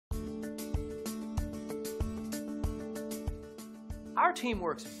Our team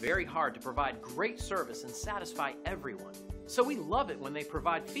works very hard to provide great service and satisfy everyone, so we love it when they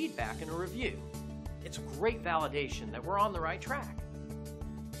provide feedback and a review. It's great validation that we're on the right track.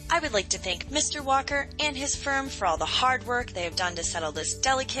 I would like to thank Mr. Walker and his firm for all the hard work they have done to settle this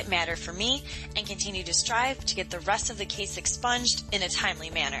delicate matter for me and continue to strive to get the rest of the case expunged in a timely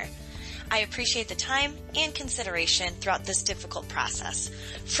manner. I appreciate the time and consideration throughout this difficult process.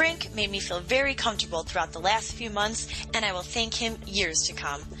 Frank made me feel very comfortable throughout the last few months, and I will thank him years to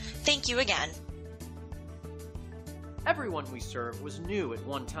come. Thank you again. Everyone we serve was new at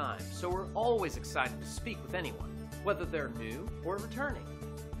one time, so we're always excited to speak with anyone, whether they're new or returning.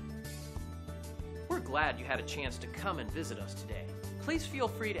 We're glad you had a chance to come and visit us today. Please feel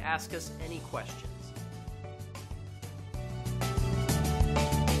free to ask us any questions.